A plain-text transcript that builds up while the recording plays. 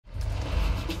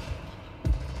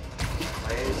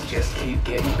just keep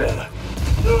getting better.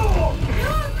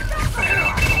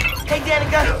 Hey,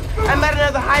 Danica, I'm at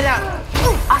another hideout.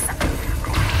 Ooh, awesome.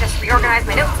 I just reorganized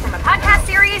my notes from a podcast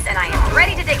series, and I am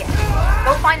ready to dig in.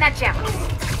 Go find that jammer.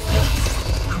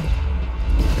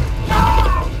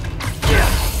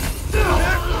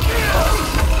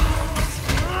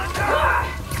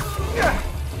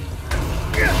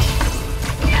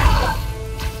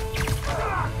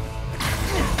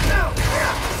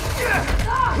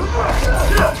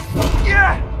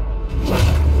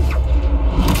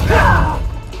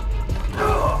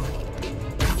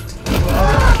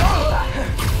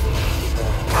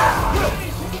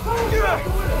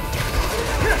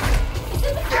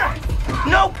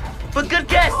 Nope, but good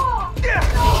guess.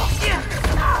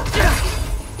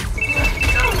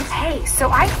 Hey, so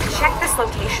I checked this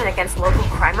location against local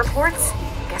crime reports.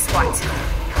 Guess what?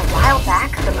 A while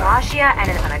back, the Magia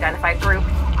and an unidentified group,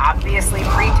 obviously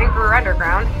pre-Tinkerer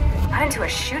Underground, got into a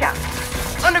shootout.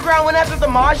 Underground went after the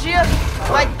Magia?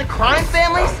 Like the crime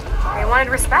families? They wanted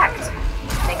respect.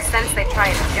 Makes sense they try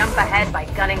and jump ahead by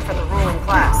gunning for the ruling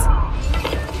class.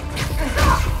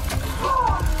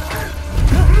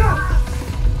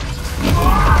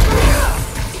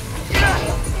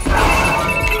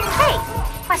 Hey,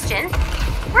 question.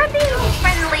 Where'd the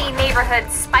friendly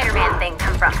neighborhood Spider-Man thing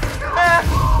come from?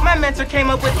 My mentor came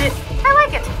up with it. I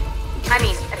like it. I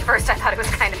mean, at first I thought it was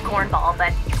kind of cornball,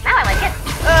 but now I like it.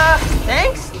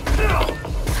 Thanks?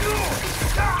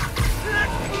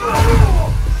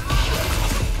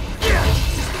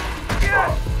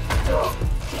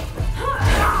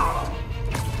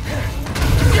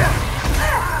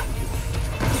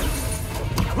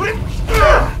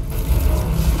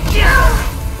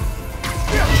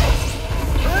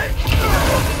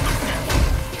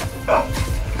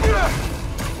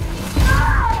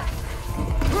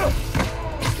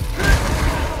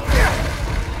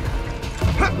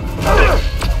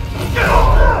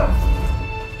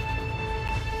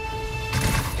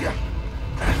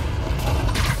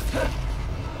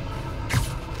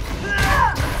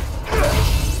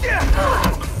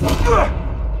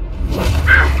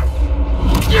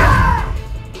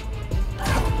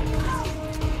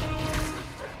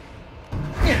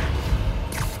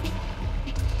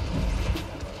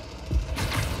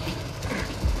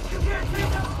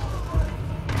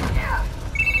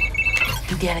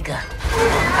 Danica,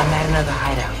 I'm at another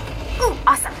hideout. Ooh,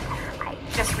 awesome. I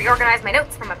just reorganized my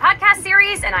notes from a podcast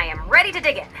series, and I am ready to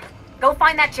dig in. Go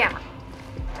find that jammer.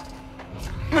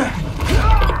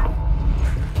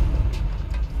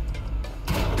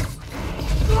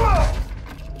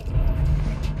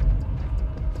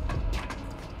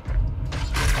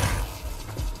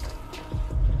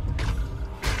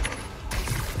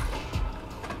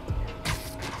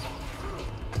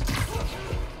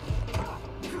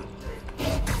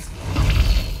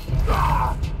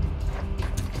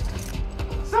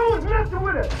 Someone's messing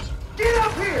with us! Get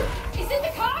up here! Is it the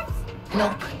cops?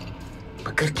 Nope,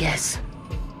 but good guess.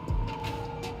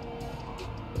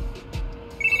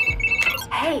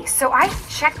 Hey, so I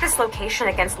checked this location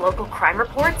against local crime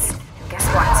reports. Guess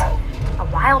what? A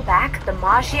while back, the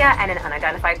Magia and an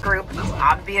unidentified group,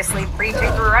 obviously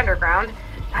pre-Tinkerer Underground,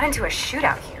 got into a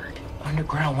shootout here.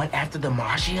 Underground went after the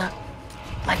Magia?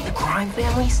 Like the crime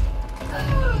families?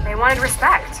 They wanted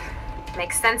respect.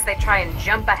 Makes sense they try and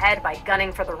jump ahead by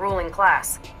gunning for the ruling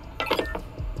class.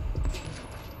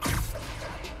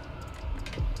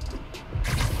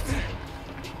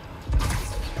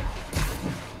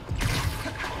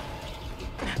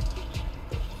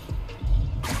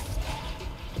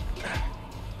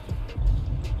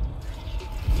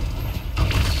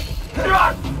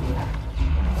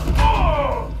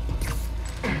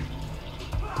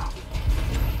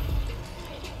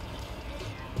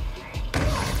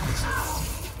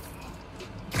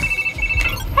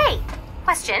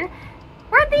 Question.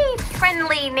 Where'd the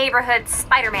friendly neighborhood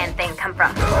Spider-Man thing come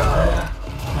from?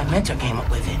 My mentor came up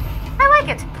with it. I like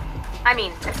it. I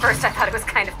mean, at first I thought it was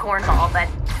kind of cornball, but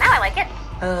now I like it.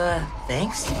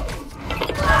 Thanks?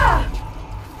 Ah!